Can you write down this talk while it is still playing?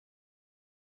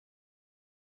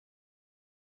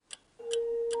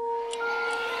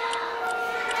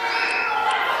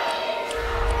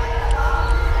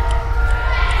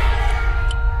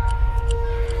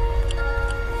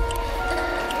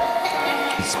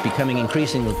becoming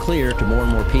increasingly clear to more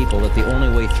and more people that the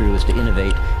only way through is to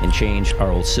innovate and change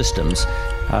our old systems.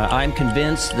 I'm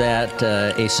convinced that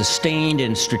a sustained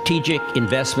and strategic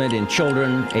investment in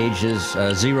children ages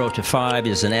 0 to 5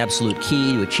 is an absolute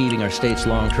key to achieving our state's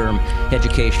long-term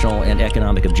educational and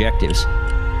economic objectives.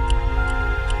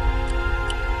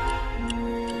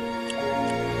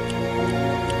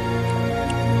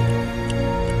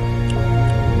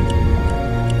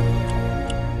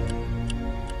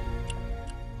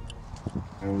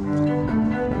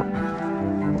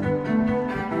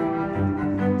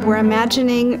 We're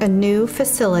imagining a new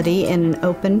facility in an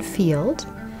open field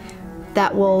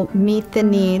that will meet the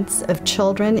needs of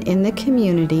children in the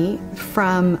community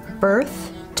from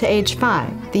birth to age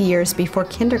 5, the years before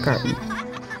kindergarten.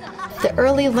 The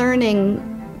early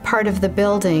learning part of the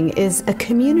building is a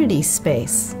community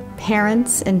space.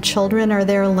 Parents and children are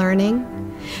there learning,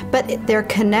 but they're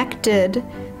connected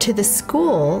to the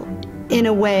school in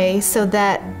a way so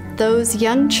that those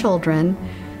young children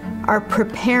are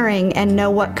preparing and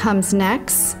know what comes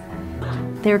next.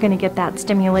 They're going to get that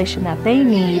stimulation that they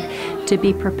need to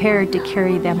be prepared to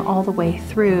carry them all the way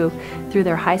through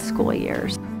their high school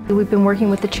years. We've been working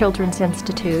with the Children's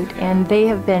Institute, and they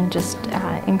have been just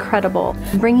incredible,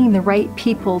 bringing the right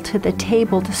people to the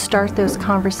table to start those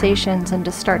conversations and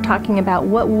to start talking about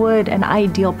what would an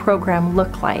ideal program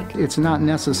look like. It's not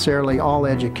necessarily all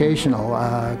educational.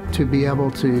 To be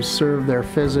able to serve their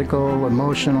physical,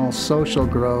 emotional, social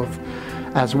growth,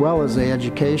 as well as the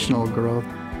educational growth.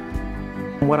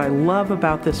 What I love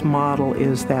about this model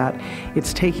is that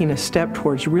it's taking a step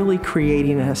towards really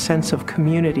creating a sense of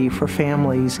community for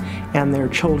families and their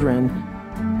children.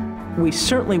 We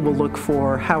certainly will look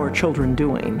for how are children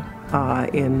doing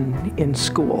in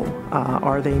school.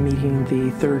 Are they meeting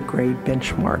the third grade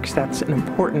benchmarks? That's an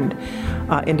important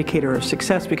indicator of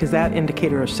success, because that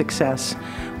indicator of success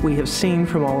we have seen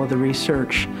from all of the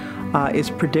research is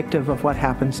predictive of what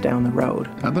happens down the road.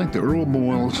 I think the Earl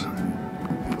Boyles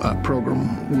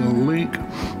program will link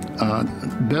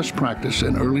best practice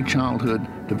in early childhood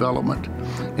development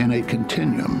in a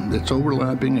continuum that's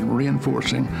overlapping and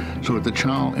reinforcing, so that the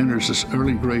child enters this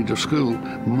early grades of school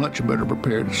much better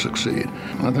prepared to succeed.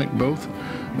 I think both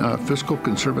fiscal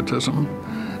conservatism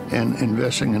and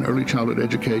investing in early childhood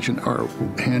education are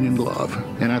hand in glove.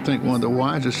 And I think one of the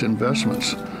wisest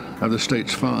investments of the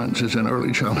state's funds is in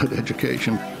early childhood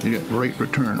education. You get great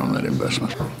return on that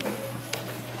investment.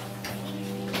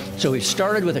 So we've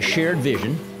started with a shared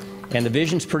vision, and the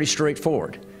vision's pretty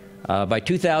straightforward. By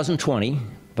 2020,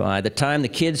 by the time the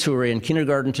kids who are in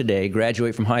kindergarten today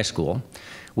graduate from high school,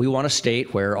 we want a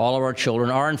state where all of our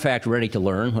children are in fact ready to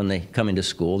learn when they come into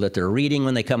school, that they're reading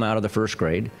when they come out of the first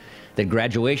grade, that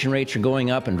graduation rates are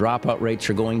going up and dropout rates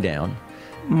are going down.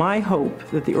 My hope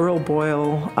that the Earl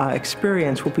Boyle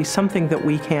experience will be something that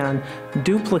we can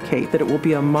duplicate, that it will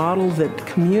be a model that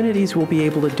communities will be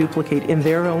able to duplicate in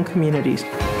their own communities.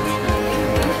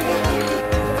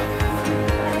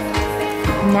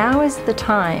 Now is the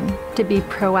time to be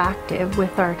proactive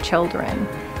with our children,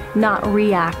 not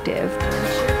reactive.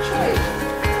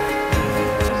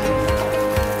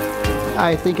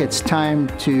 I think it's time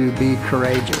to be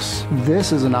courageous.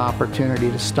 This is an opportunity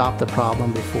to stop the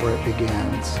problem before it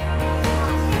begins.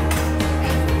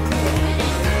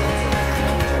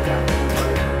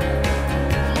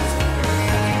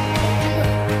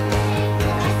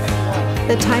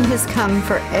 The time has come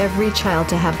for every child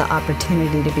to have the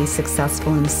opportunity to be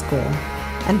successful in school.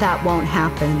 And that won't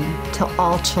happen till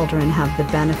all children have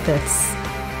the benefits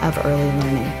of early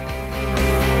learning.